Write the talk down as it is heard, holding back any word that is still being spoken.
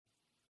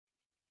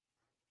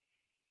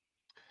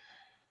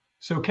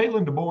So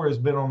Kalen DeBoer has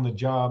been on the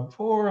job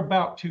for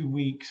about 2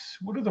 weeks.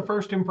 What are the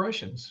first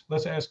impressions?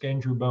 Let's ask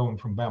Andrew Bone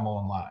from Bama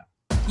Online.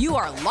 You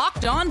are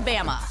Locked On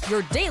Bama,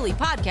 your daily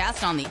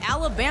podcast on the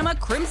Alabama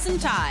Crimson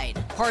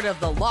Tide. Part of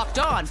the Locked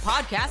On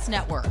Podcast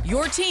Network,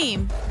 your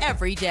team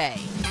every day.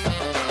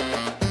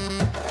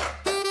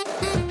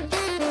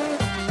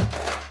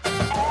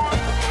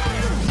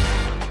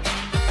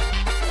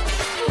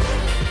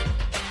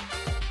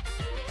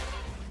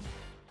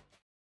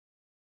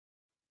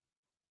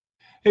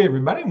 Hey,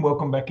 everybody, and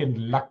welcome back into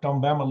Locked On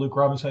Bama. Luke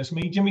Robinson, that's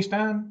me. Jimmy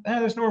Stein,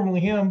 that's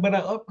normally him, but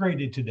I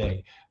upgraded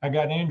today. I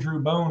got Andrew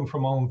Bone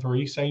from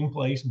On3, same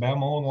place,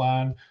 Bama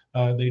Online.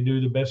 They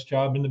do the best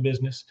job in the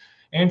business.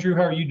 Andrew,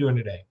 how are you doing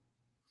today?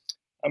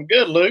 I'm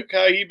good, Luke.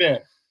 How you been?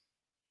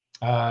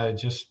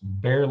 Just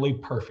barely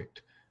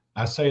perfect.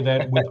 I say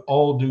that with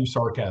all due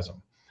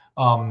sarcasm.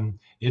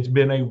 It's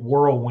been a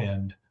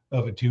whirlwind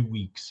of 2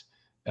 weeks.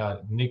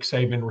 Nick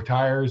Saban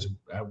retires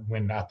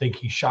when I think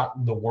he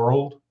shocked the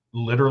world,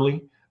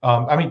 literally.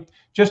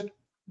 Just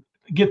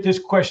get this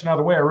question out of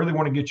the way. I really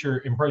want to get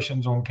your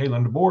impressions on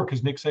Kalen DeBoer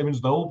because Nick Saban's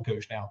the old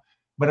coach now.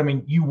 But,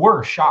 you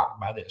were shocked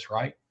by this,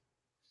 right?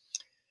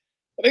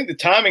 I think the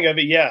timing of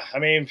it, yeah.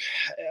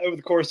 Over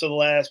the course of the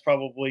last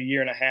probably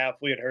year and a half,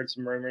 we had heard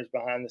some rumors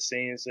behind the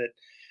scenes that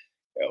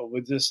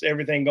with just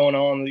everything going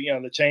on,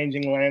 the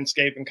changing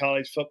landscape in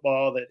college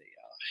football, that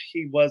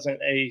he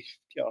wasn't a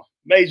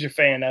major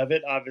fan of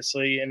it,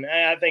 obviously. And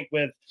I think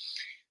with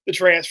the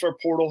transfer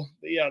portal,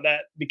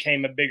 that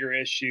became a bigger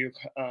issue.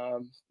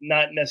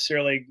 Not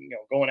necessarily,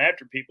 going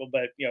after people,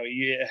 but,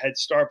 you had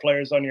star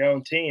players on your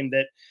own team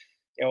that,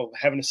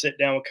 having to sit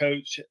down with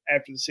coach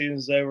after the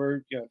season's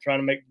over, trying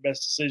to make the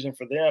best decision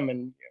for them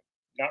and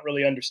not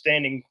really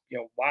understanding,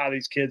 why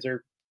these kids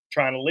are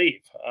trying to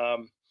leave.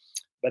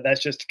 But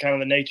that's just kind of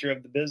the nature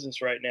of the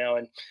business right now.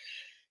 And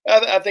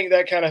I think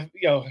that kind of,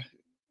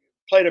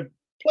 played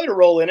a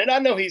role in it. I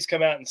know he's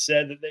come out and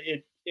said that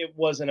it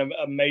wasn't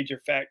a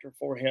major factor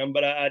for him,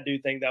 but I do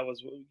think that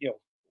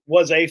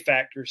was a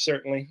factor,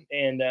 certainly.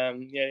 And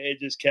it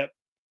just kept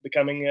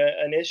becoming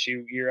an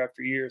issue year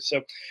after year.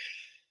 So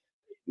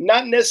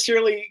not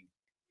necessarily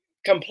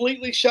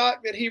completely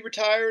shocked that he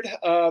retired.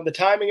 The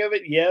timing of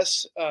it,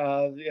 yes.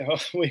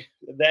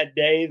 That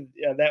day,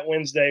 that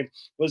Wednesday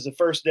was the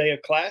first day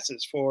of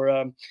classes for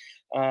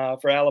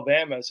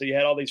Alabama. So you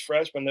had all these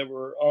freshmen that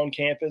were on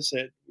campus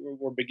that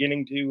were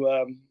beginning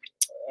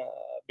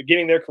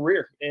their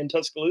career in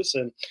Tuscaloosa.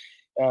 And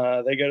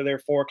they go to their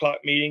 4:00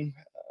 meeting,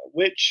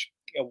 which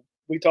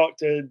we talked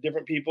to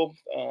different people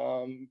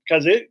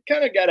because it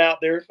kind of got out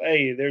there.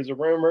 Hey, there's a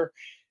rumor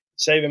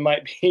Saban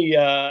might be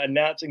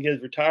announcing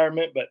his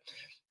retirement, but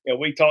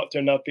we talked to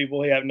enough people.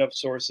 We have enough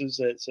sources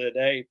that said,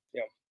 hey,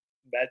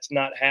 that's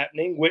not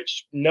happening,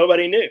 which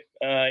nobody knew.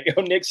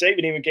 Nick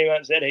Saban even came out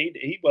and said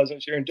he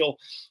wasn't sure until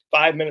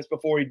 5 minutes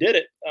before he did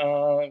it.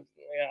 I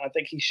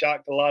think he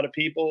shocked a lot of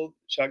people,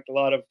 shocked a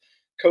lot of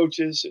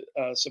coaches,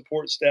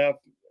 support staff,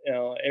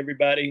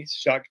 everybody.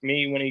 Shocked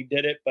me when he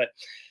did it. But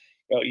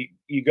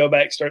you go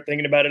back, start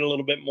thinking about it a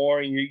little bit more,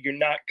 and you're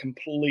not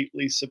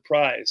completely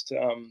surprised.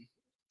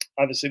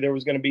 Obviously, there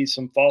was going to be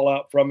some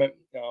fallout from it,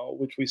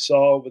 which we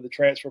saw with the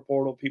transfer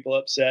portal. People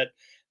upset.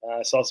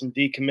 I saw some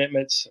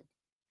decommitments.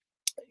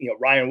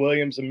 Ryan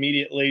Williams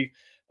immediately,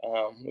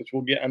 which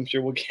I'm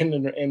sure we'll get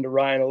into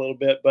Ryan a little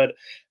bit. But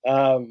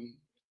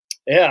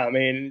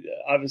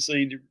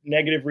obviously,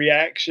 negative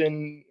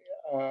reaction.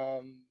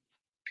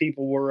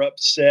 People were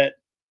upset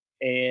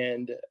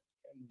and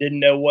didn't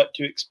know what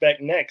to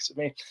expect next.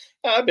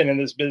 I've been in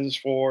this business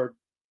for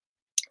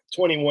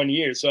 21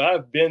 years. So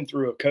I've been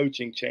through a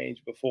coaching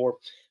change before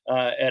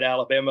at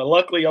Alabama.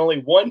 Luckily, only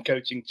one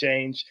coaching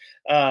change.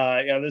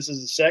 This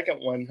is the second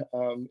one. A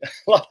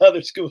lot of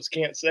other schools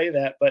can't say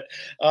that, but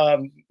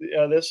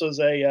this was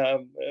a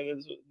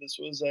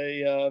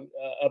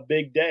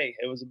big day.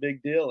 It was a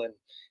big deal, and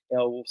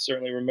we'll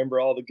certainly remember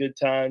all the good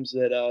times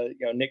that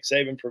Nick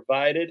Saban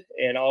provided,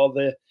 and all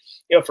the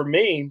for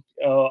me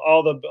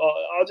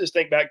I'll just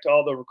think back to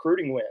all the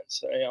recruiting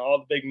wins, all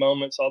the big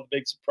moments, all the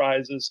big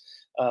surprises.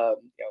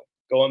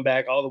 Going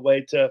back all the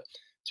way to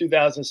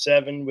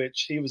 2007,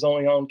 which he was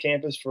only on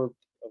campus for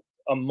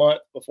a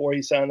month before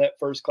he signed that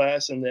first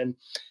class, and then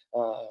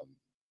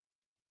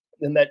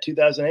that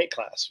 2008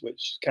 class,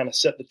 which kind of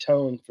set the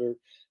tone for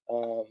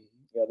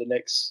the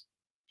next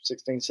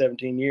 16,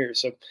 17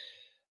 years. So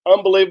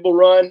unbelievable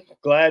run.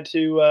 Glad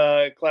to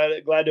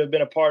have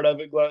been a part of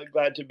it.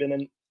 Glad to have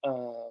been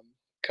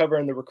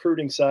covering the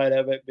recruiting side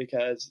of it,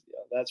 because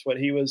that's what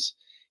he was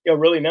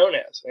really known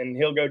as, and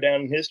he'll go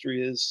down in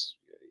history as,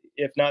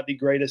 if not the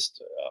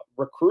greatest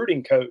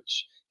recruiting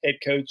coach, head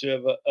coach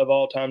of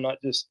all time, not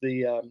just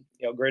the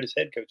greatest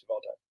head coach of all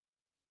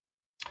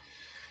time.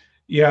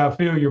 Yeah, I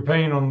feel your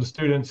pain on the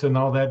students and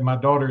all that. My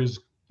daughter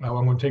I'm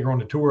going to take her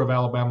on a tour of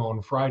Alabama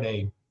on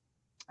Friday,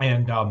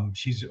 and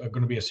she's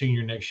going to be a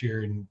senior next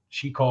year. And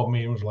she called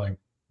me and was like,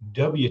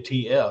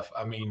 WTF.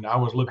 I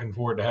was looking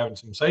forward to having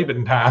some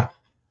Saban time.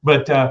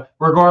 But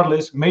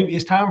regardless, maybe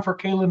it's time for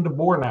Kalen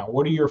DeBoer now.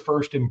 What are your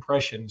first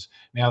impressions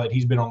now that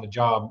he's been on the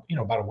job,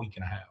 about a week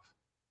and a half?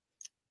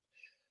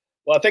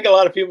 Well, I think a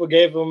lot of people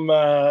gave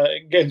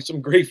him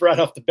some grief right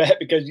off the bat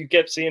because you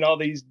kept seeing all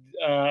these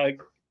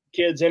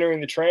kids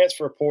entering the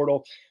transfer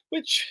portal,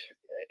 which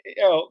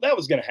that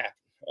was going to happen.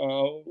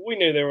 We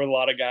knew there were a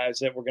lot of guys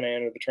that were going to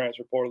enter the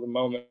transfer portal the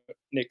moment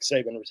Nick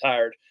Saban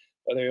retired,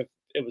 whether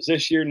it was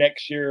this year,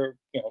 next year,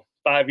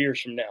 5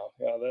 years from now.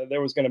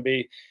 There was going to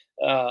be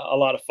a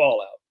lot of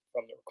fallout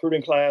from the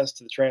recruiting class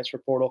to the transfer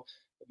portal.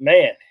 But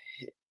man,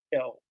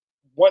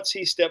 once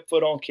he stepped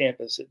foot on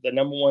campus, the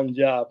number one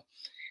job,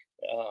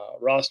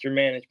 roster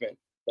management,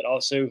 but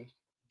also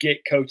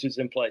get coaches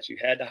in place. You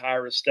had to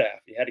hire a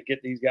staff. You had to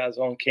get these guys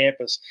on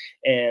campus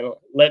and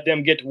let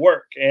them get to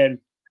work. And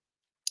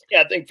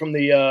I think from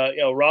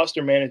the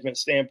roster management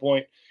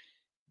standpoint,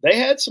 they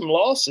had some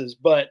losses,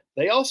 but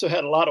they also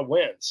had a lot of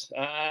wins.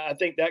 I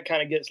think that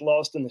kind of gets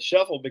lost in the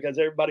shuffle because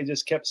everybody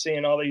just kept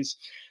seeing all these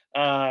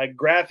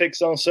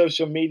graphics on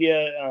social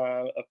media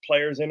of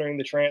players entering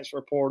the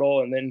transfer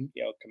portal and then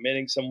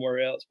committing somewhere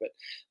else. But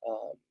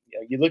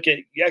you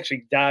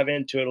actually dive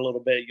into it a little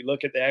bit. You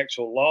look at the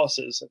actual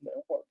losses, and there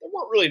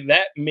weren't really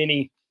that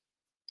many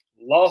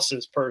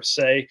losses per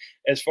se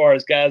as far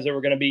as guys that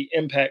were going to be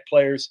impact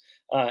players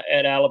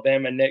at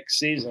Alabama next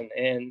season.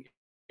 And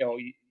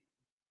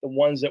the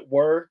ones that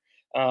were,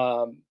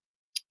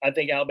 I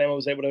think Alabama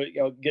was able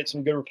to get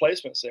some good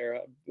replacements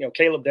there.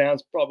 Caleb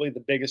Downs probably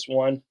the biggest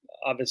one,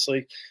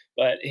 obviously,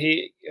 but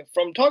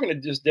from talking to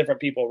just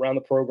different people around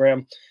the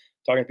program,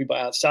 talking to people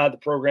outside the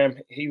program,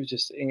 he was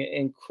just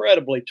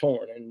incredibly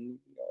torn. And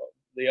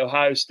the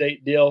Ohio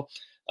State deal,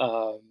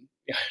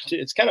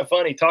 it's kind of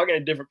funny talking to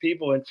different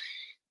people. And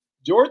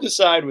Georgia's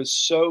side was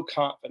so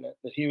confident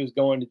that he was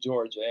going to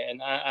Georgia,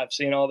 and I've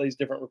seen all these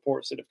different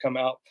reports that have come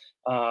out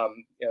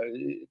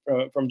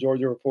from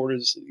Georgia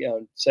reporters,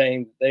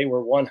 saying he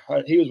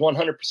was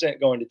 100%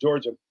 going to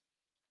Georgia.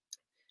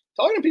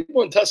 Talking to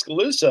people in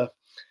Tuscaloosa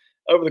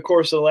over the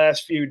course of the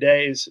last few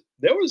days,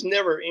 there was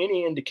never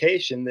any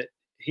indication that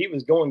he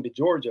was going to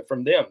Georgia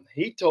from them.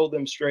 He told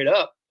them straight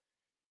up,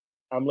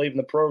 "I'm leaving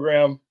the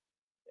program,"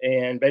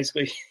 and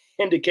basically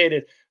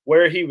indicated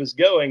where he was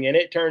going, and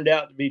it turned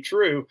out to be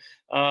true.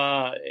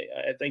 I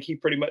think he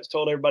pretty much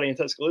told everybody in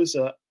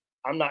Tuscaloosa,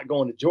 "I'm not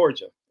going to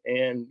Georgia,"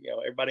 and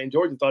everybody in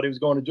Georgia thought he was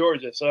going to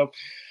Georgia. So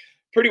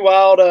pretty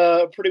wild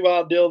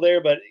deal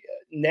there. But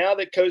now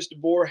that Coach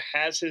DeBoer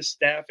has his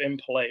staff in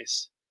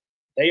place,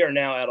 they are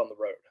now out on the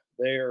road.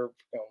 They're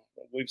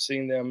we've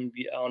seen them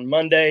on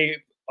Monday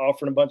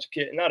offering a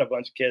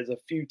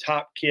few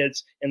top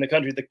kids in the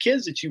country, the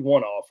kids that you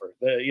want to offer.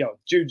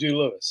 Juju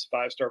Lewis,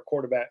 5-star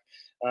quarterback.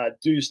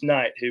 Deuce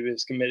Knight, who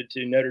is committed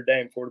to Notre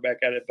Dame,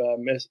 quarterback out of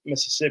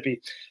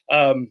Mississippi.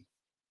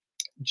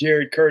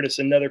 Jared Curtis,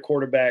 another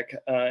quarterback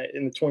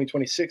in the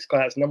 2026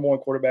 class, number one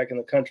quarterback in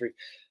the country.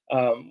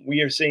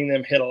 We are seeing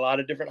them hit a lot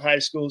of different high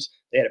schools.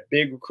 They had a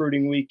big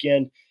recruiting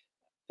weekend.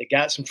 They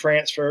got some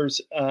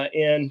transfers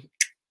in.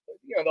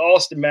 The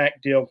Austin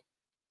Mack deal.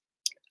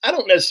 I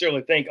don't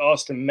necessarily think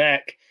Austin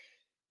Mack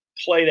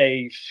played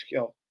a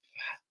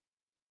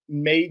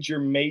major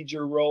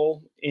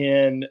role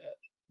in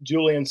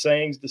Julian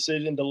Sang's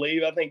decision to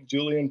leave. I think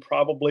Julian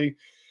probably,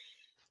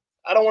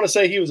 I don't want to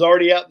say he was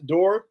already out the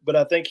door, but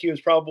I think he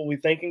was probably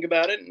thinking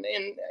about it.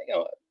 And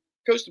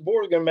Coach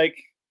DeBoer is going to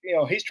make,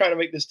 he's trying to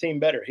make this team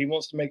better. He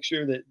wants to make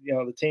sure that,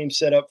 the team's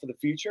set up for the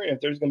future. And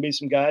if there's going to be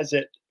some guys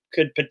that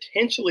could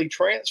potentially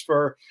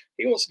transfer,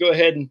 he wants to go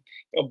ahead and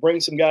bring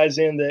some guys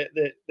in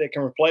that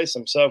can replace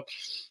them. So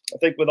I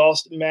think with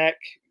Austin Mack,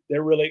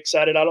 they're really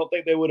excited. I don't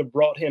think they would have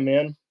brought him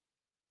in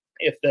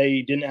if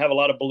they didn't have a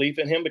lot of belief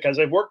in him, because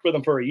they've worked with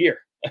him for a year.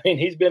 I mean,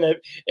 he's been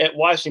at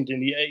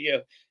Washington.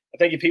 I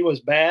think if he was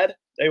bad,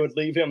 they would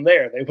leave him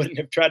there. They wouldn't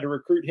have tried to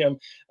recruit him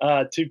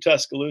to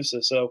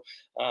Tuscaloosa. So,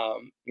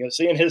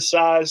 seeing his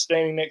size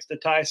standing next to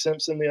Ty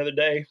Simpson the other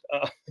day,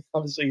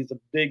 obviously he's a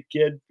big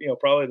kid,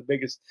 probably the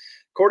biggest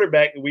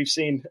quarterback that we've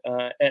seen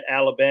at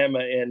Alabama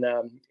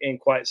in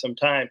quite some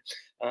time.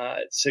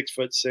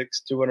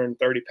 6'6",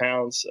 230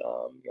 pounds,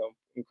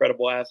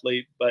 incredible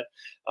athlete, but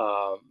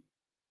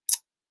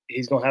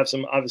he's going to have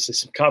some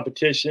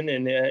competition,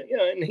 and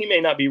and he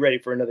may not be ready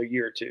for another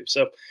year or two.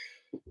 So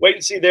wait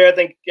and see there. I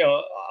think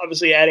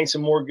obviously adding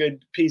some more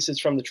good pieces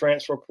from the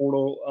transfer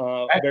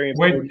portal. Very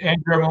important. Wait,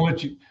 Andrew, I'm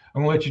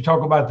gonna let you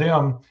talk about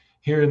them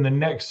here in the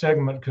next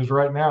segment, because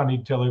right now I need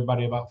to tell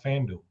everybody about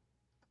FanDuel.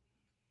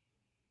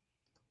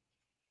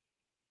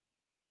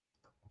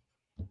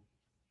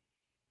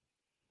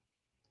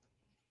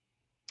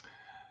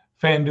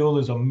 FanDuel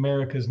is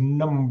America's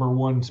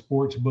 #1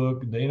 sports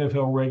book. The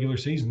NFL regular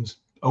season's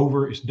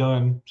over. It's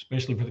done,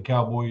 especially for the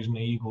Cowboys and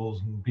the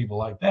Eagles and people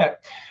like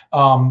that.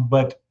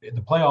 But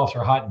the playoffs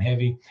are hot and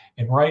heavy.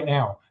 And right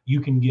now, you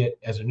can get,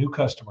 as a new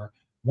customer,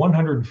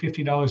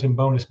 $150 in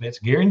bonus bets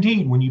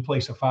guaranteed when you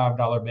place a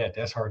 $5 bet.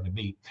 That's hard to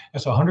beat.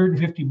 That's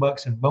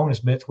 $150 in bonus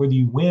bets, whether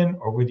you win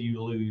or whether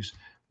you lose.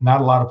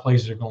 Not a lot of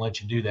places are going to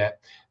let you do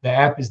that. The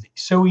app is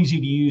so easy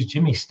to use.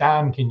 Jimmy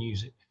Stein can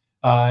use it.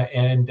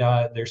 And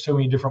there's so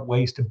many different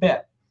ways to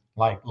bet.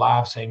 like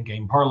live same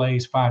game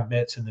parlays, find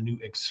bets in the new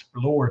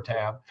Explore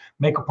tab,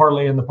 make a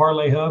parlay in the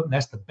Parlay Hub.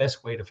 That's the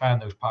best way to find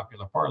those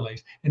popular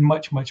parlays, and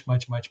much, much,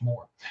 much, much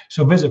more.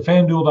 So visit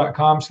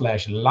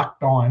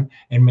fanduel.com/locked on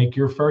and make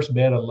your first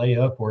bet a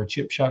layup or a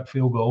chip shot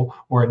field goal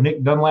or a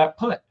Nick Dunlap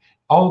punt.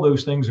 All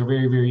those things are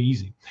very, very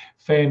easy.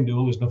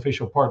 FanDuel is an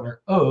official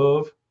partner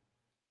of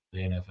the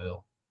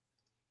NFL.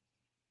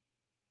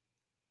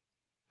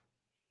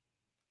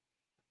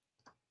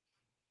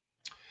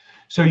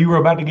 So you were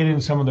about to get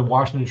into some of the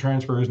Washington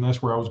transfers, and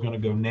that's where I was going to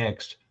go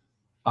next.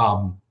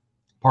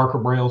 Parker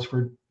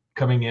Brailsford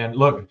coming in.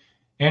 Look,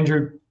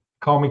 Andrew,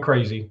 call me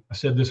crazy. I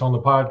said this on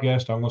the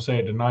podcast. I'm going to say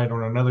it tonight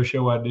on another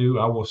show I do.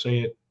 I will say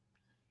it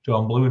till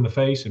I'm blue in the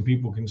face, and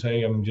people can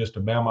say I'm just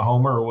a Bama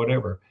homer or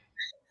whatever.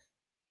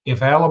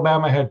 If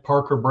Alabama had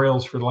Parker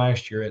Brailsford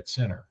last year at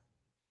center,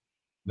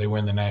 they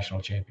win the national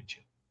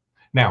championship.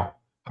 Now,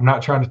 I'm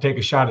not trying to take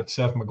a shot at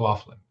Seth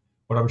McLaughlin.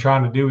 What I'm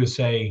trying to do is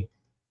say,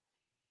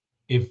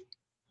 if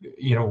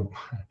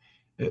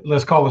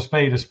let's call a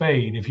spade a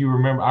spade. If you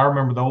remember, I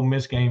remember the Ole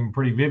Miss game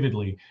pretty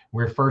vividly.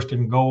 We're first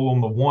and goal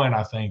on the 1,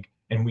 I think,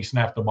 and we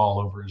snapped the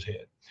ball over his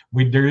head.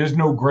 There is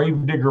no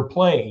gravedigger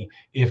play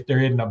if there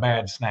isn't a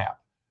bad snap.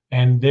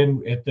 And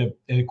then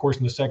of course,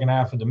 in the second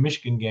half of the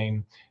Michigan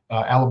game,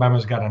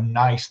 Alabama's got a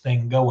nice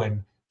thing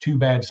going, 2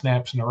 bad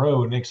snaps in a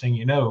row. And next thing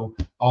you know,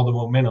 all the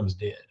momentum's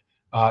dead.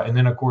 And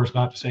then, of course,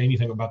 not to say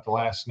anything about the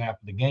last snap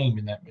of the game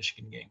in that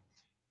Michigan game.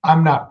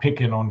 I'm not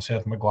picking on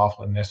Seth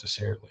McLaughlin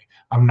necessarily.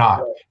 I'm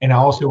not. And I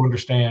also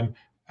understand,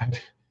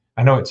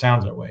 I know it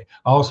sounds that way.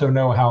 I also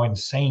know how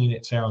insane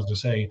it sounds to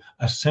say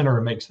a center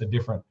makes the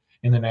difference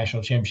in the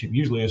national championship,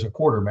 usually as a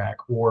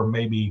quarterback or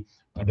maybe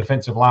a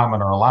defensive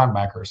lineman or a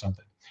linebacker or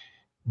something.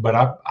 But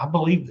I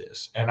believe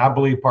this, and I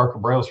believe Parker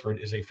Brailsford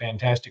is a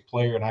fantastic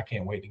player, and I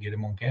can't wait to get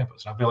him on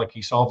campus. I feel like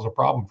he solves a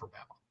problem for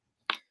Bama.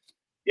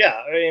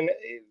 Yeah, I mean,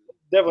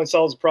 definitely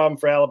solves a problem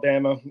for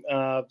Alabama.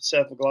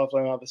 Seth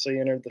McLaughlin obviously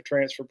entered the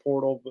transfer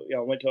portal, but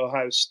went to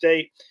Ohio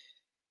State.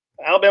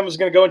 Alabama was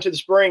going to go into the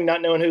spring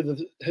not knowing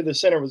who the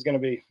center was going to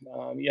be.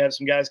 You have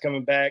some guys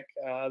coming back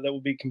that will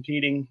be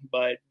competing,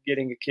 but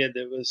getting a kid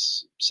that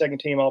was second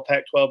team All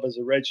Pac-12 as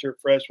a redshirt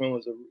freshman,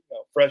 was a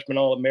freshman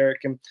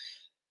All-American,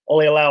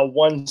 only allowed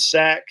 1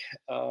 sack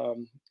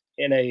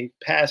in a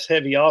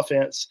pass-heavy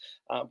offense.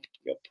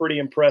 Pretty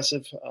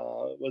impressive.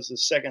 Was the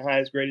second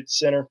highest graded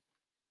center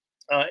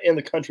in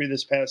the country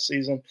this past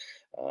season.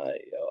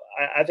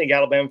 I think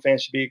Alabama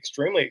fans should be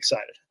extremely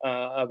excited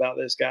about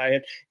this guy.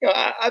 And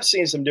I've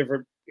seen some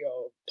different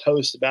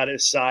posts about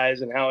his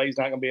size and how he's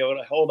not going to be able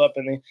to hold up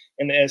in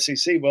the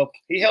SEC. Well,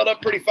 he held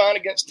up pretty fine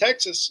against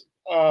Texas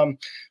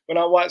when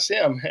I watched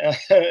him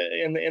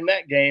in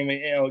that game.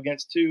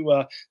 Against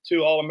two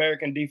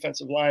All-American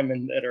defensive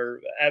linemen that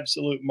are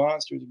absolute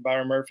monsters,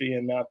 Byron Murphy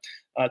and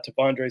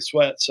T'Vondre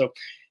Sweat. So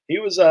he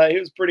was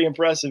pretty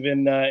impressive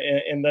in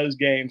those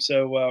games.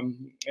 So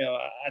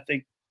I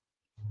think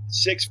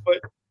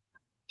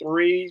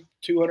 6'3",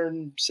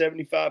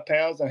 275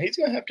 pounds. Now he's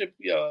going to have to,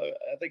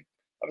 I think,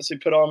 obviously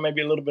put on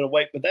maybe a little bit of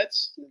weight, but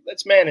that's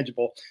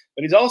manageable.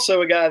 But he's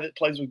also a guy that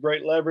plays with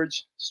great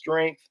leverage,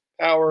 strength,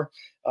 power.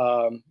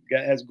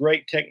 Has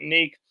great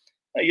technique.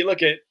 You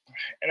look at,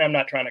 and I'm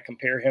not trying to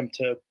compare him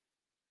to.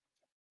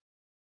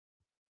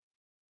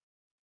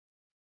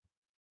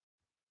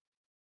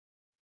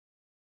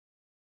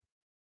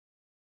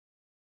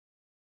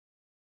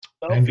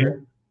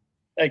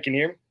 Hey, can you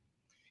hear me?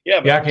 Yeah,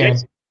 but yeah, I can.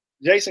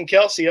 Jason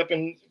Kelsey up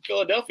in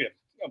Philadelphia,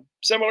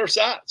 similar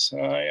size.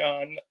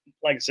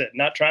 Like I said,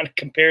 not trying to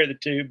compare the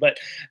two, but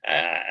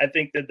I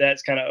think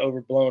that's kind of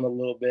overblown a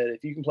little bit.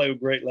 If you can play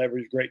with great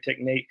leverage, great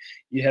technique,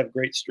 you have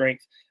great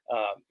strength.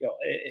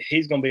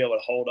 He's going to be able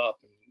to hold up.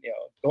 And,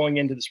 going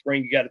into the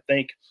spring, you got to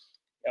think.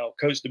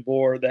 Coach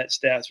DeBoer, that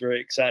staff's very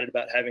excited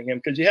about having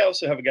him because you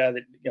also have a guy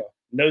that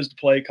knows the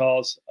play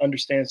calls,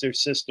 understands their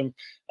system,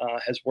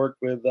 has worked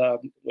with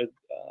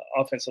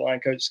offensive line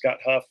coach Scott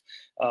Huff.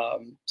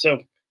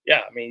 So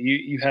yeah, I mean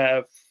you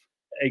have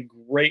a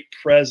great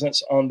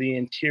presence on the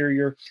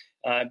interior.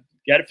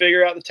 Got to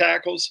figure out the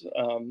tackles.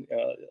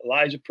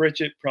 Elijah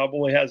Pritchett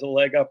probably has a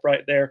leg up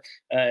right there,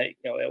 at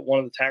one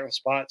of the tackle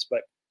spots.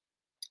 But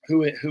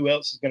who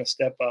else is going to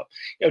step up?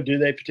 Do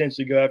they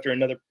potentially go after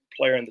another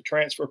player in the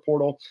transfer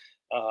portal?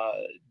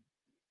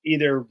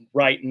 Either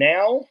right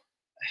now,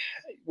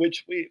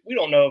 which we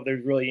don't know if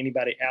there's really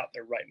anybody out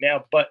there right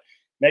now, but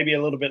maybe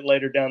a little bit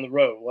later down the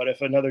road. What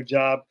if another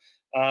job?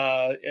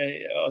 What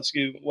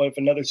if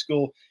another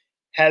school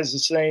has the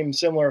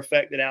similar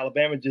effect that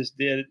Alabama just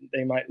did?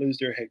 They might lose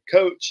their head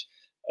coach,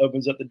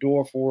 opens up the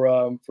door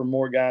for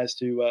more guys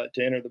to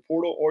enter the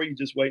portal, or you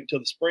just wait until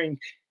the spring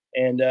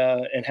and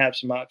have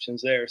some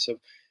options there. So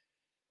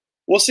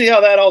we'll see how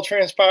that all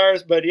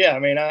transpires. But yeah, I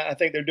mean, I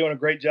think they're doing a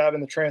great job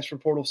in the transfer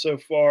portal so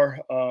far.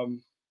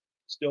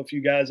 Still a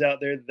few guys out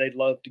there that they'd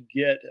love to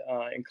get,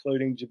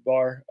 including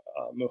Jabbar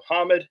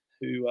Muhammad,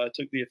 who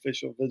took the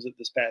official visit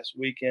this past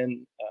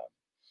weekend.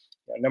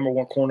 Number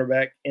 1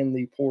 cornerback in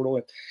the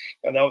portal.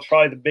 And that was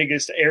probably the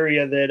biggest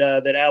area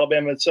that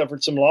Alabama had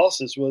suffered some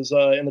losses was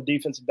in the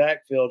defensive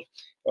backfield.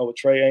 with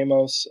Trey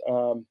Amos,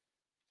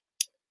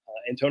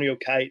 Antonio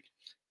Kite.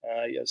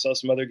 Saw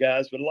some other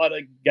guys, but a lot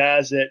of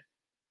guys that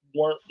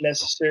weren't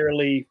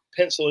necessarily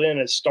penciled in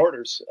as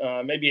starters.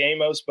 Maybe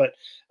Amos, but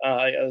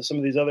some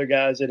of these other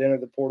guys that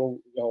entered the portal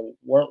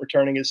weren't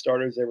returning as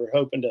starters. They were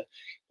hoping to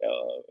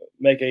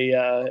make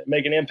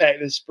an impact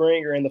this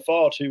spring or in the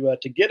fall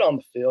to get on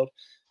the field.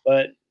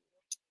 But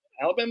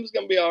Alabama's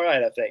going to be all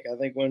right, I think. I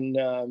think when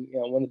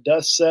when the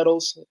dust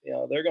settles,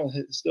 they're going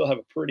to still have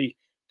a pretty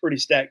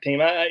stacked team.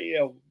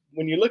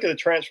 When you look at the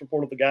transfer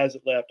portal, the guys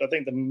that left, I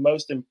think the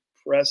most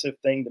impressive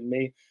thing to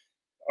me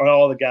are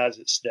all the guys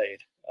that stayed.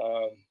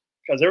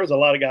 Because there was a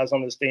lot of guys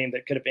on this team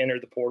that could have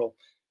entered the portal,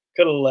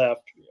 could have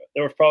left.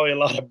 There was probably a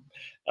lot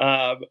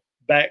of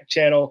back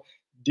channel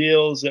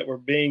deals that were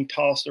being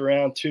tossed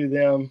around to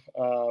them.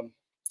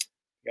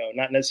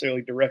 Not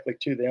necessarily directly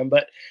to them,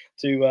 but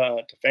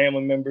to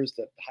family members,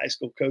 to high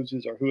school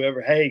coaches, or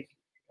whoever. Hey,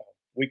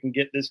 we can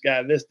get this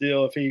guy this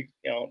deal if he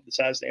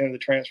decides to enter the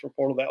transfer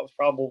portal. That was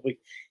probably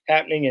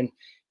happening, and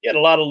you had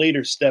a lot of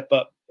leaders step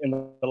up in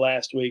the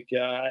last week.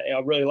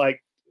 I really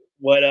like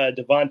what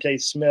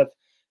Devontae Smith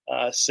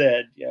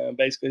said.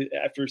 Basically,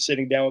 after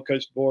sitting down with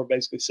Coach DeBoer,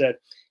 basically said,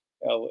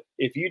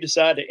 if you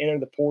decide to enter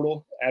the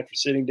portal after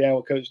sitting down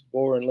with Coach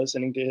DeBoer and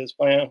listening to his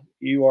plan,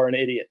 you are an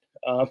idiot.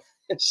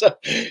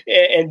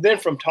 And then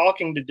from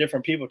talking to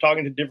different people,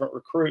 talking to different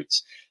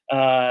recruits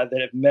that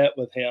have met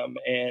with him,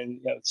 and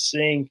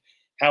seeing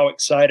how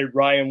excited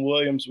Ryan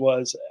Williams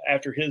was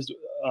after his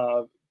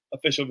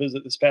official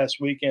visit this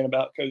past weekend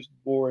about Coach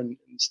DeBoer and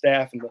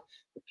staff and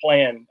the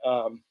plan,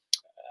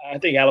 I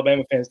think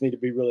Alabama fans need to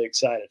be really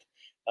excited.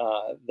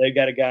 They've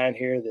got a guy in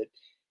here that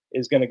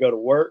is going to go to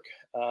work,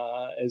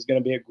 is going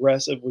to be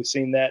aggressive. We've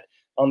seen that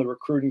on the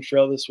recruiting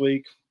trail this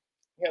week.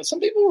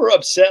 Some people were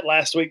upset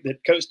last week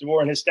that Coach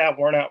DeBoer and his staff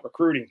weren't out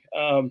recruiting.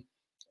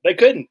 They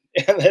couldn't.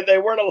 They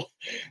weren't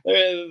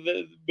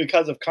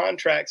because of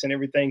contracts and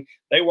everything.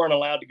 They weren't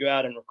allowed to go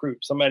out and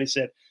recruit. Somebody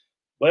said,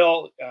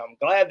 well, I'm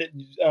glad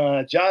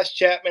that Josh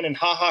Chapman and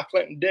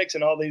Clinton Dix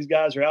and all these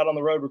guys are out on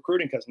the road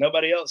recruiting because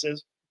nobody else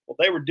is. Well,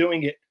 they were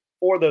doing it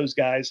for those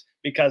guys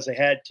because they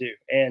had to.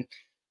 And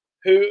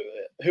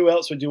who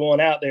else would you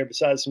want out there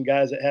besides some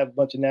guys that have a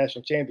bunch of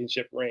national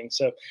championship rings?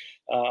 So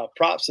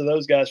props to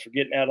those guys for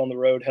getting out on the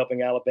road,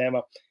 helping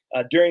Alabama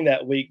during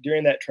that week,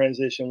 during that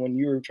transition, when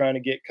you were trying to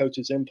get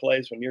coaches in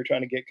place, when you're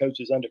trying to get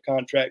coaches under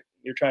contract,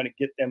 you're trying to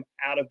get them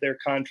out of their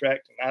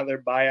contract and out of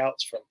their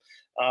buyouts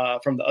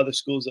from the other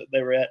schools that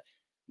they were at.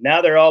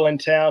 Now they're all in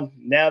town.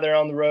 Now they're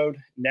on the road.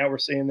 Now we're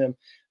seeing them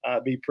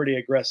be pretty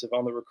aggressive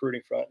on the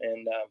recruiting front.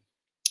 And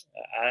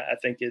I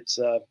think it's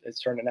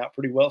turning out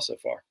pretty well so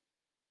far.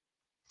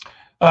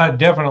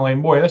 Definitely.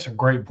 And boy, that's a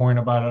great point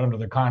about it under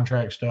the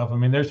contract stuff. I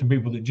mean, there's some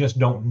people that just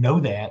don't know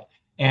that,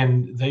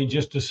 and they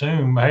just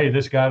assume, hey,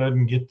 this guy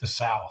doesn't get the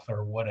South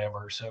or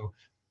whatever. So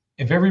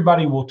if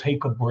everybody will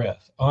take a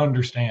breath,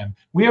 understand,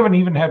 we haven't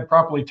even had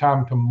properly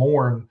time to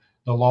mourn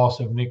the loss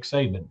of Nick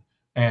Saban.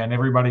 And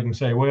everybody can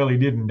say, well, he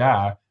didn't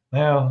die.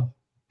 Well, a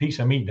piece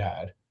of me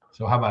died.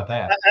 So how about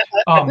that?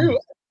 I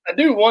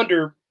do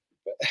wonder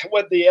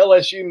what the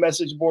LSU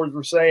message boards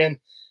were saying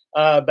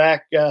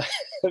back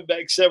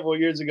several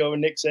years ago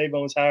when Nick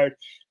Saban was hired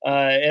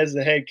as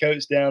the head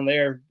coach down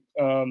there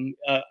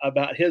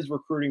about his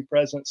recruiting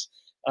presence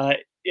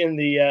in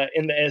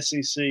the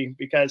SEC,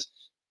 because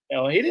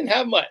he didn't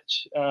have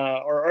much,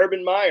 or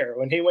Urban Meyer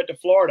when he went to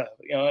Florida.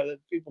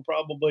 People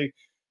probably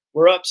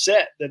were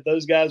upset that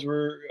those guys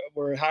were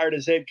hired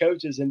as head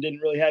coaches and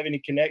didn't really have any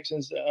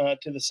connections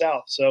to the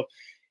South. So,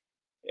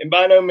 and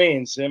by no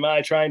means am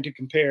I trying to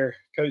compare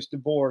Coach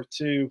DeBoer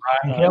to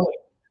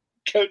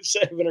Coach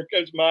Saban or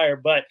Coach Meyer,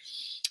 but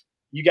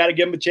you got to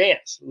give them a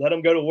chance. Let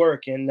them go to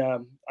work. And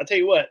I'll tell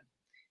you what,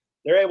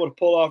 they're able to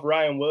pull off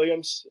Ryan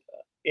Williams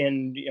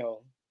in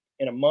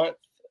a month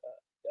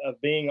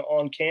of being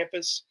on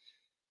campus.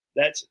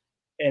 That's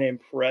an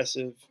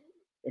impressive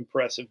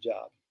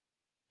job.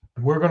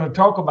 We're going to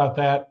talk about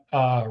that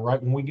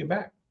right when we get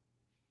back.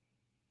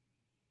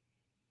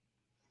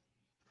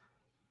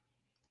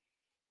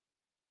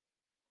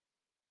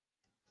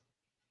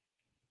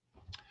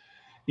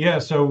 Yeah,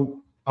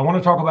 so I want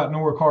to talk about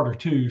Noah Carter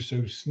too,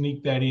 so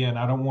sneak that in.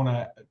 I don't want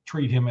to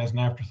treat him as an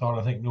afterthought.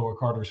 I think Noah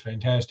Carter is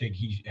fantastic.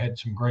 He had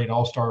some great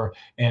all-star,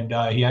 and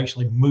he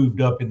actually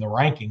moved up in the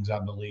rankings, I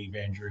believe,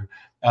 Andrew.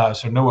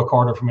 So Noah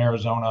Carter from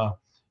Arizona,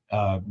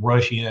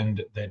 rush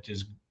end that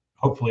is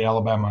hopefully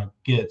Alabama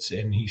gets,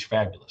 and he's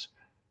fabulous.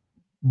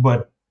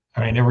 But,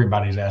 I mean,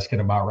 everybody's asking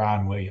about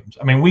Ryan Williams.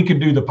 I mean, we could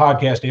do the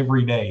podcast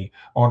every day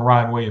on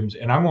Ryan Williams,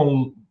 and I'm going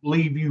to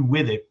leave you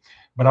with it.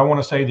 But I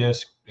want to say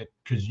this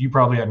because you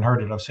probably hadn't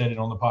heard it. I've said it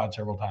on the pod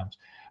several times.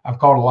 I've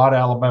called a lot of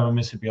Alabama,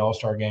 Mississippi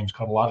All-Star games,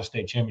 called a lot of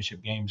state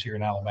championship games here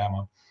in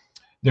Alabama.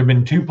 There have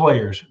been two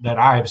players that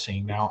I have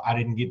seen. Now, I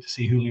didn't get to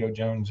see Julio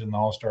Jones in the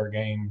All-Star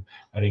game.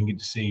 I didn't get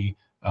to see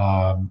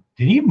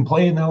did he even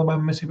play in the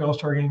Alabama, Mississippi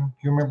All-Star game?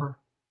 You remember?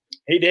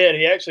 He did.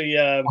 He actually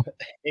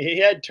he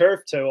had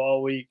turf toe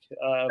all week.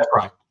 That's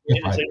right.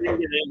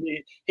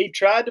 He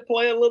tried to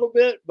play a little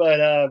bit, but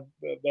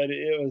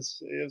it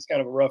was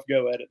kind of a rough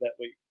go at it that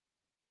week.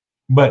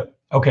 But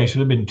okay, so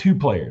there've been two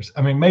players.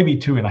 I mean, maybe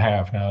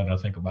 2.5 now that I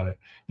think about it.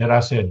 That I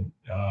said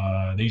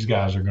these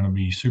guys are going to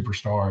be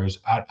superstars.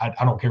 I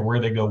don't care where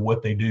they go,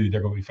 what they do,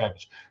 they're going to be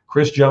fabulous.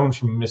 Chris Jones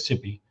from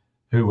Mississippi,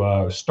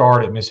 who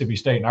starred at Mississippi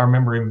State, and I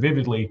remember him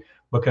vividly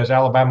because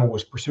Alabama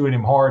was pursuing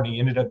him hard, and he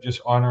ended up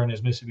just honoring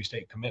his Mississippi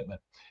State commitment.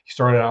 He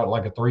started out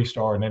like a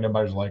 3-star, and then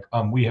everybody's like,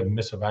 we have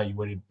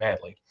misevaluated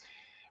badly.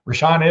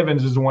 Rashaan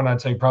Evans is the one I'd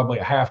say probably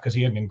a half because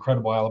he had an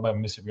incredible Alabama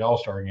Mississippi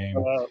All-Star game.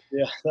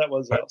 Yeah, that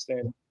was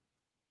outstanding.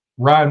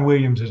 Ryan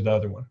Williams is the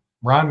other one.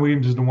 Ryan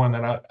Williams is the one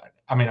that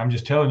I mean, I'm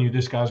just telling you,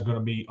 this guy's going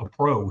to be a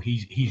pro.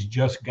 He's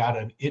just got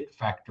an it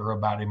factor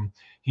about him.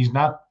 He's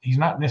not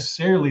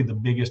necessarily the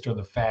biggest or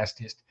the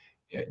fastest,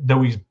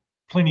 though he's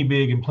plenty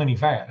big and plenty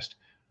fast.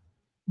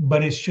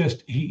 But it's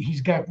just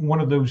he's got one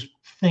of those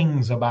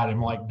things about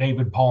him, like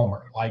David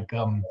Palmer. Like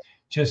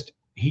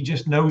he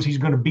just knows he's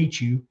going to beat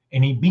you,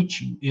 and he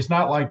beats you. It's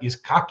not like it's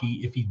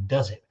cocky if he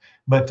does it.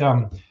 But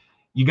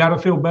you got to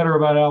feel better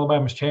about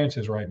Alabama's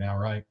chances right now,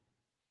 right?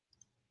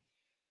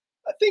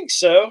 I think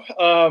so.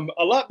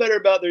 A lot better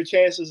about their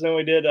chances than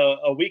we did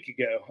a week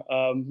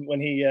ago when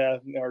he,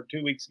 or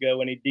 2 weeks ago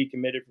when he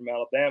decommitted from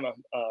Alabama.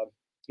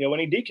 When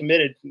he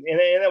decommitted, and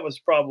that was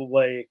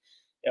probably,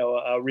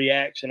 a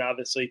reaction,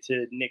 obviously,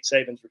 to Nick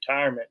Saban's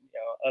retirement.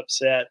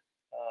 Upset.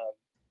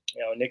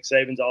 Nick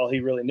Saban's all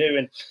he really knew.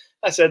 And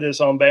I said this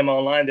on Bama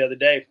Online the other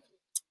day,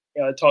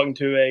 talking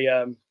to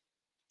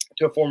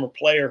a former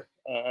player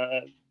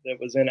that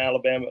was in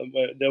Alabama,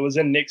 that was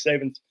in Nick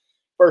Saban's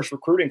first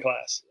recruiting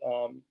class.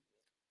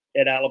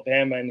 At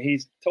Alabama, and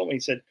he told me, he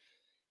said,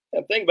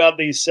 think about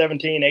these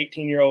 17,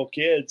 18-year-old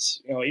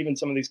kids, even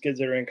some of these kids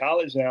that are in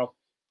college now,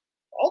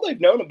 all they've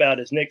known about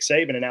is Nick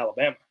Saban in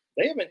Alabama.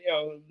 They haven't,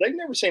 they've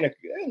never seen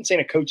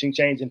a coaching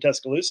change in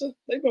Tuscaloosa.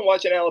 They've been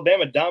watching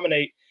Alabama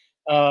dominate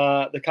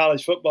the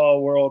college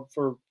football world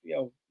for,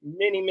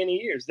 many, many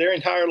years, their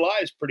entire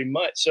lives pretty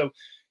much. So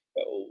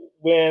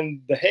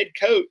when the head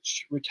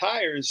coach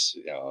retires,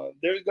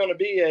 there's going to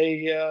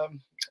be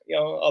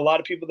a lot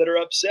of people that are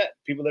upset,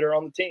 people that are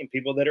on the team,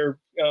 people that are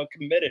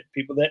committed,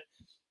 people that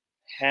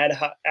had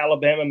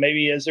Alabama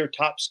maybe as their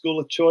top school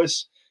of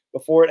choice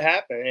before it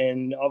happened.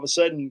 And all of a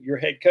sudden your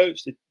head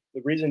coach, the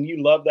reason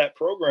you love that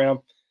program,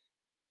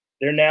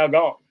 they're now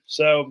gone.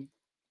 So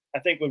I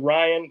think with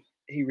Ryan,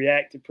 he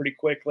reacted pretty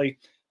quickly.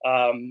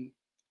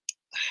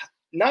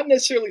 Not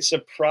necessarily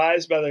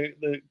surprised by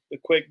the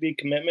quick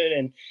decommitment.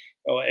 And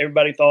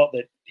everybody thought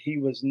that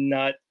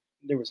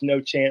there was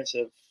no chance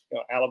of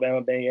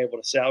Alabama being able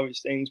to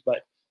salvage things,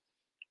 but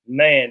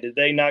man, did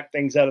they knock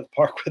things out of the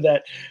park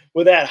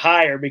with that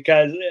hire?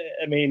 Because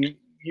I mean,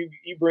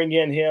 you bring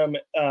in him,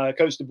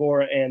 Coach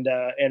DeBoer,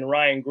 and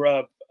Ryan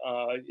Grubb.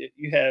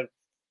 You have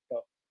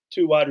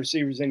 2 wide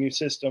receivers in your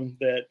system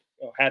that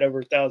had over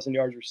 1,000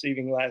 yards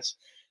receiving last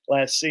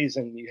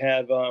season. You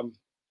have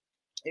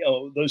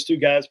those 2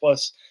 guys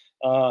plus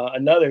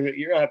another.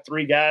 You're gonna have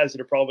 3 guys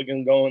that are probably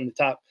going to go in the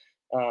top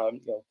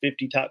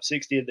 50, top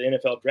 60 of the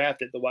NFL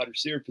draft at the wide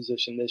receiver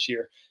position this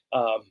year.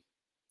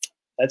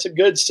 That's a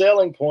good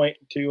selling point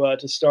to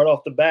start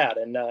off the bat.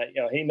 And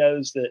he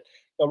knows that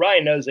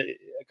Ryan knows that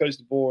Coach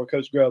DeBoer,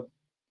 Coach Grubb,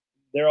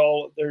 they're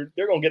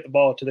going to get the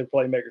ball to their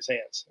playmakers'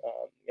 hands.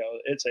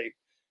 It's a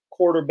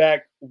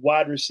quarterback,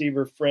 wide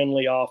receiver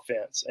friendly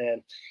offense,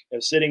 and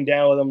sitting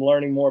down with them,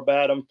 learning more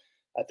about them.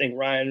 I think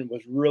Ryan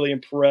was really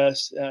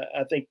impressed.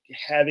 I think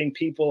having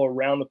people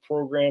around the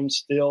program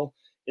still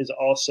is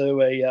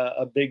also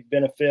a big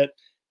benefit.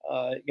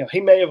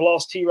 He may have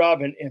lost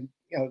T-Rob, and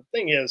the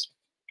thing is,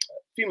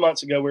 a few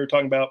months ago we were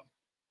talking about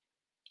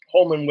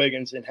Holman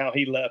Wiggins and how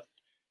he left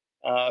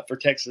for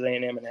Texas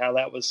A&M, and how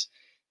that was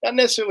not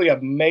necessarily a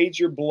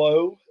major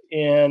blow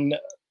in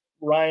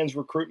Ryan's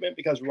recruitment,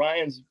 because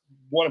Ryan's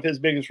one of his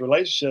biggest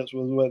relationships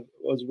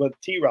was with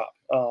T-Rob,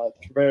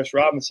 Travaris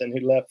Robinson,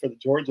 who left for the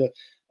Georgia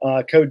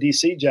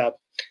co-DC job.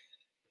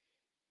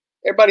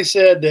 Everybody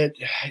said that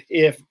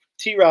if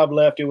T-Rob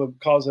left, it would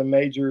cause a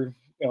major,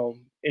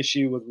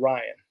 issue with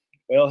Ryan.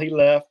 Well, he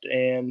left,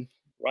 and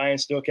Ryan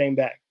still came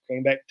back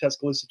to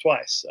Tuscaloosa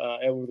twice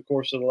over the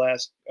course of the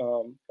last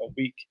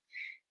week.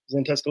 He was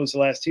in Tuscaloosa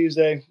last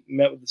Tuesday,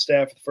 met with the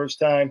staff for the first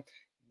time,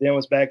 then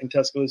was back in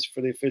Tuscaloosa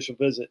for the official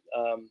visit.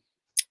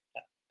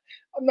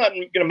 I'm not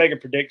going to make a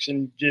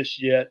prediction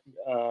just yet.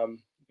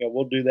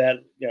 We'll do that,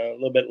 a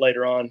little bit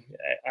later on.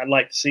 I'd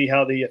like to see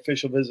how the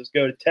official visits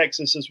go to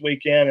Texas this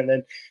weekend, and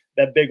then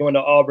that big one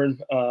to Auburn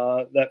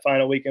that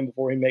final weekend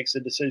before he makes a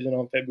decision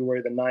on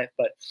February the 9th.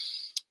 But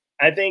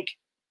I think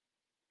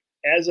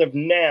as of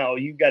now,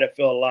 you've got to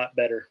feel a lot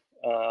better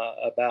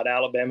about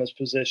Alabama's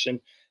position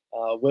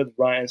with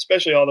Ryan,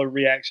 especially all the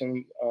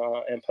reaction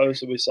and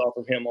posts that we saw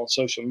from him on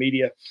social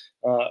media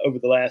over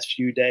the last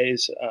few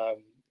days.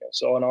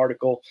 Saw an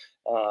article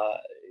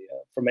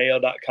from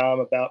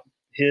AL.com about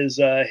his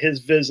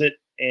visit,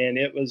 and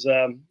it was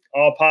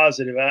all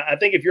positive. I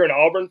think if you're an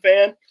Auburn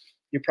fan,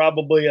 you're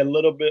probably a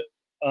little bit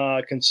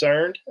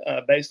concerned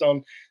based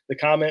on the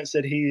comments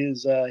that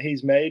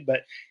he's made,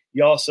 but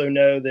you also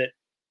know that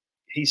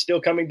he's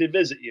still coming to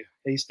visit you.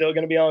 He's still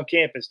going to be on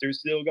campus. There's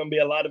still going to be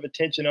a lot of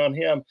attention on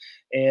him,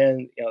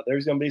 and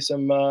there's going to be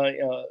some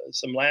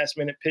last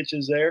minute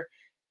pitches there,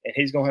 and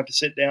he's going to have to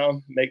sit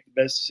down, make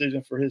the best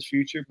decision for his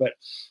future. But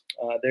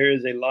there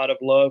is a lot of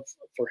love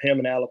for him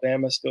in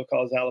Alabama. Still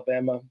calls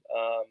Alabama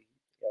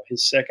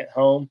his second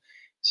home.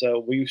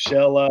 So we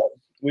shall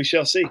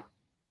see.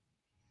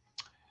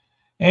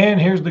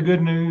 And here's the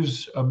good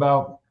news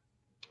about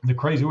the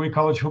crazy way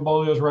college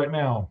football is right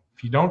now.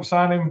 If you don't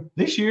sign him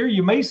this year,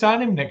 you may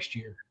sign him next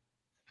year.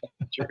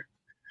 Sure.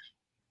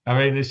 I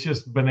mean, it's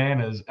just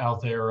bananas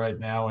out there right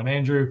now. And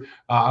Andrew,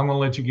 I'm going to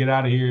let you get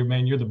out of here,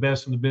 man. You're the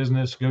best in the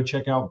business. Go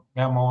check out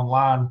Bama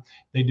Online.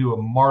 They do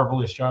a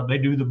marvelous job. They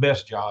do the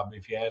best job,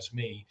 if you ask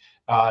me.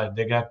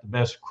 They got the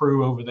best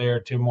crew over there.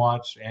 Tim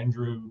Watts,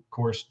 Andrew, of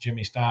course,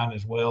 Jimmy Stein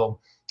as well.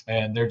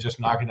 And they're just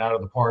knocking out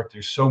of the park.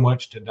 There's so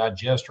much to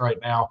digest right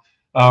now.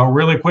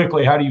 Really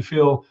quickly, how do you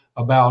feel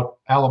about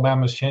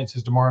Alabama's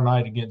chances tomorrow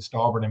night against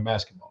Auburn in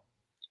basketball?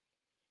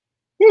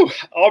 Whew,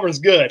 Auburn's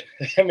good.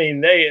 I mean,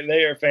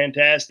 they are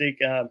fantastic.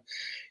 I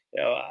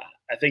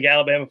think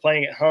Alabama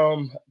playing at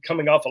home,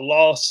 coming off a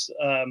loss,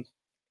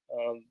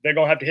 they're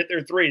going to have to hit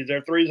their threes.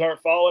 Their threes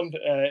aren't falling.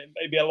 It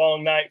may be a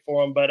long night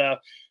for them, but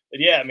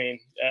yeah, I mean,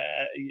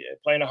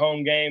 playing a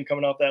home game,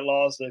 coming off that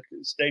loss, the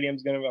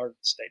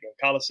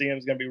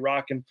Coliseum's going to be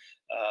rocking.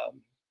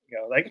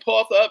 They can pull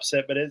off the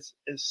upset, but it's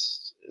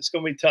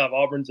going to be tough.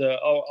 Auburn's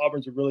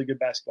a really good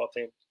basketball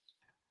team.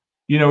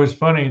 It's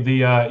funny,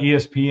 the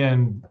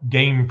ESPN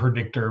game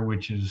predictor,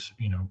 which is,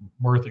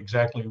 worth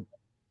exactly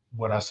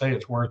what I say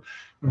it's worth,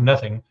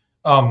 nothing.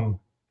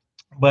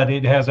 But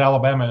it has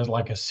Alabama as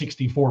like a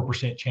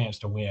 64% chance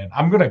to win.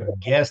 I'm going to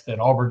guess that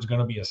Auburn's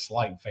going to be a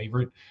slight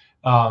favorite.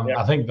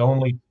 I think the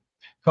only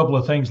couple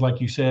of things,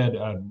 like you said,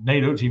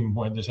 Nate Oates even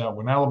pointed this out,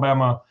 when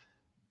Alabama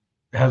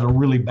has a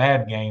really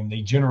bad game,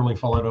 they generally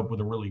follow it up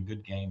with a really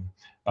good game.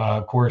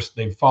 Of course,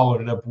 they've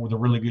followed it up with a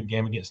really good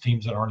game against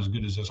teams that aren't as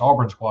good as this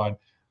Auburn squad.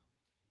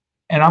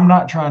 And I'm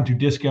not trying to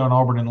discount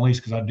Auburn in the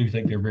least, because I do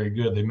think they're very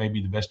good. They may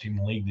be the best team in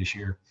the league this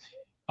year.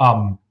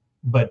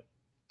 But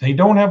they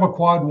don't have a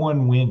quad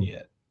one win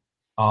yet.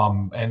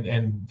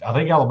 And I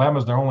think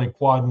Alabama's their only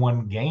quad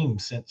one game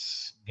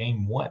since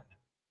game one.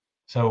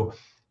 So,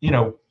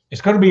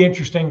 it's going to be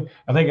interesting.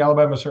 I think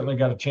Alabama certainly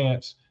got a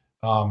chance.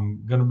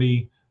 Going to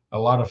be a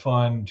lot of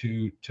fun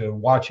to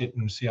watch it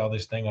and see how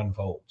this thing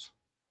unfolds.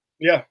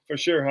 Yeah, for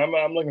sure.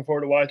 I'm looking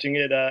forward to watching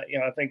it.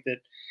 I think that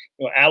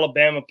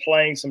Alabama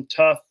playing some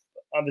tough,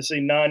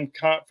 obviously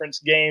non-conference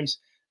games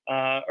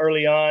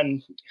early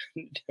on,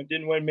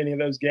 didn't win many of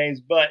those games,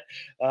 but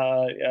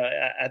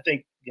I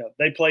think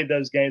they played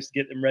those games to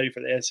get them ready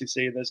for the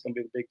SEC, and that's going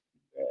to be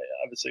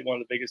obviously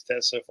one of the biggest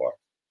tests so far.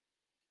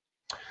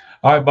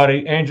 All right,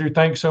 buddy. Andrew,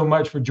 thanks so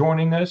much for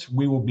joining us.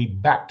 We will be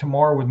back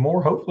tomorrow with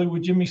more, hopefully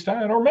with Jimmy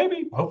Stein, or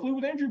maybe hopefully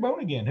with Andrew Bone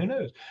again. Who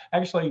knows?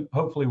 Actually,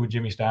 hopefully with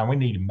Jimmy Stein. We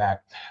need him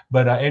back.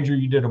 But Andrew,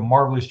 you did a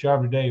marvelous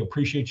job today.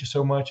 Appreciate you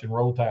so much, and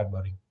roll tide,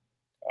 buddy.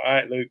 All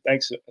right, Luke.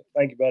 Thanks.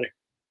 Thank you, buddy.